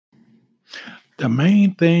The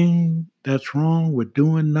main thing that's wrong with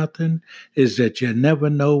doing nothing is that you never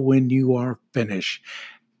know when you are finished.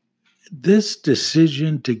 This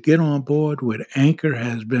decision to get on board with Anchor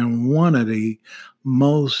has been one of the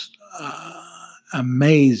most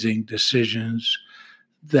amazing decisions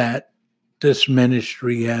that this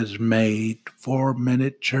ministry has made. 4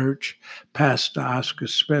 Minute Church, Pastor Oscar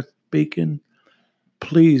Smith speaking.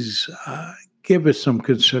 Please give it some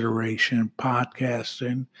consideration.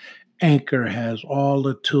 Podcasting. Anchor has all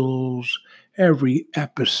the tools. Every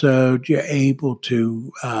episode, you're able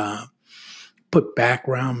to put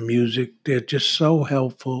background music. They're just so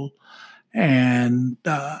helpful. And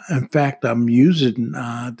in fact, I'm using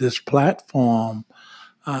this platform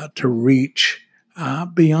to reach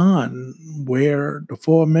beyond where the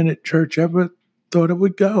 4 Minute Church ever thought it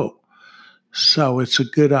would go. So it's a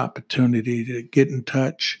good opportunity to get in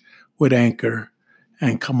touch with Anchor.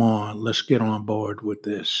 And come on, let's get on board with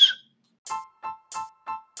this.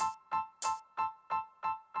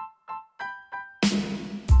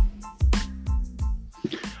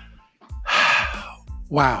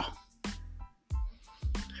 Wow.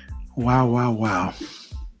 Wow.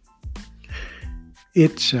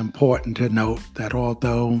 It's important to note that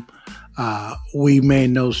although we may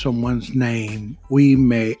know someone's name, we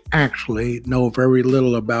may actually know very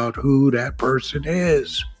little about who that person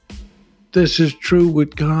is. This is true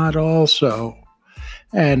with God also.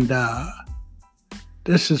 And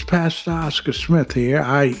this is Pastor Oscar Smith here.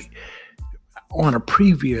 On a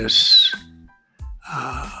previous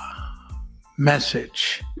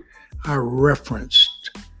message, I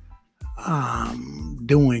referenced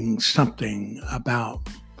doing something about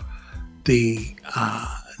the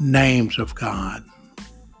names of God,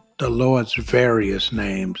 the Lord's various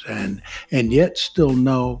names, and yet still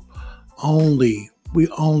we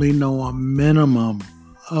only know a minimum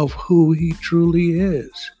of who he truly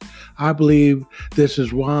is. I believe this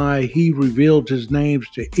is why he revealed his names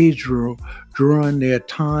to Israel during their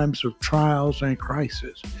times of trials and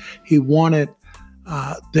crisis. He wanted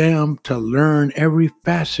them to learn every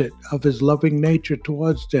facet of his loving nature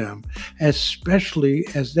towards them, especially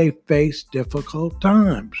as they face difficult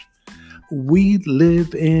times. We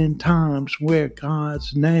live in times where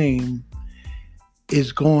God's name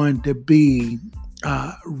is going to be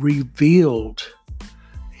revealed,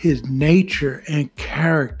 his nature and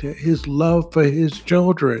character, his love for his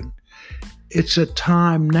children. It's a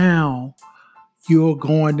time now you're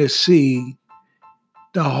going to see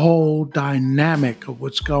the whole dynamic of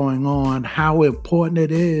what's going on, how important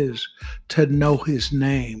it is to know his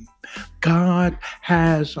name. God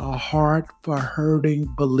has a heart for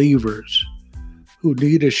hurting believers who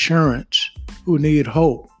need assurance, who need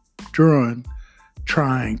hope during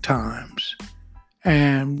trying times.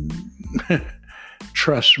 And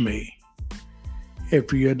trust me,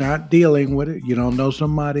 if you're not dealing with it, you don't know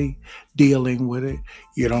somebody dealing with it,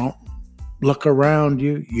 you don't look around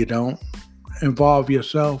you, you don't involve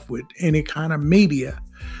yourself with any kind of media,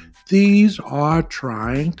 these are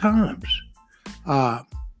trying times. But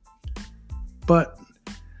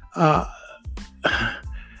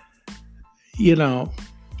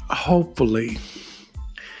hopefully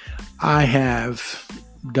I have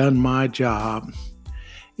done my job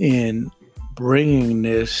in bringing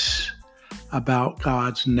this about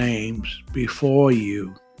God's names before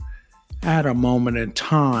you at a moment in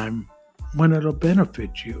time when it'll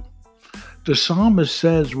benefit you. The psalmist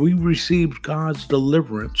says we received God's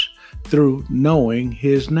deliverance through knowing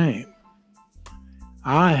his name.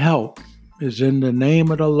 Our help is in the name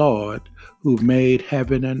of the Lord who made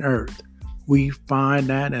heaven and earth. We find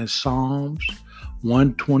that in Psalms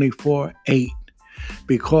 124:8.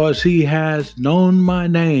 Because he has known my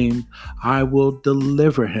name, I will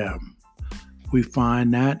deliver him. We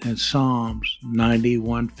find that in Psalms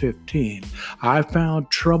 91:15. I found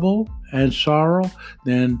trouble and sorrow,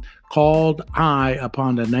 then called I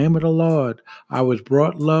upon the name of the Lord. I was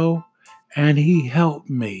brought low, and he helped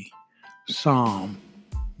me. Psalm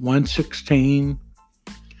 116,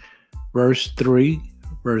 verse 3,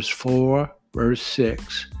 verse 4, verse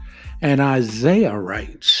 6. And Isaiah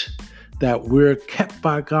writes that we're kept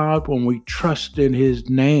by God when we trust in his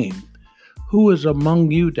name. Who is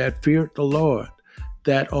among you that feareth the Lord,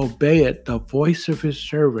 that obeyeth the voice of his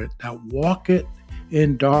servant, that walketh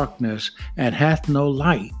in darkness and hath no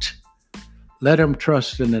light? Let him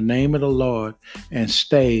trust in the name of the Lord and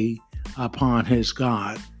stay upon his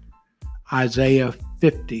God. Isaiah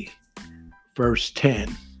 50, verse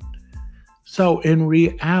 10. So in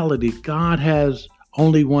reality, God has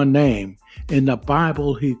only one name. In the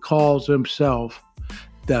Bible, he calls himself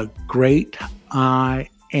the Great I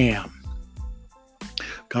Am.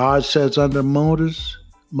 God says unto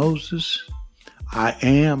Moses, I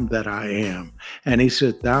am that I am. And he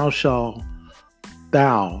said, thou say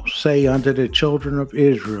unto the children of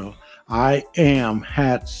Israel, I am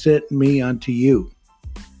hath sent me unto you.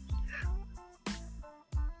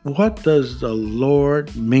 What does the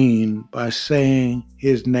Lord mean by saying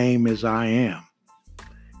his name is I am?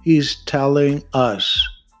 He's telling us,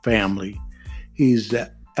 family, he's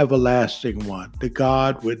the everlasting one, the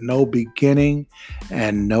God with no beginning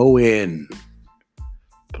and no end.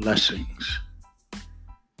 Blessings.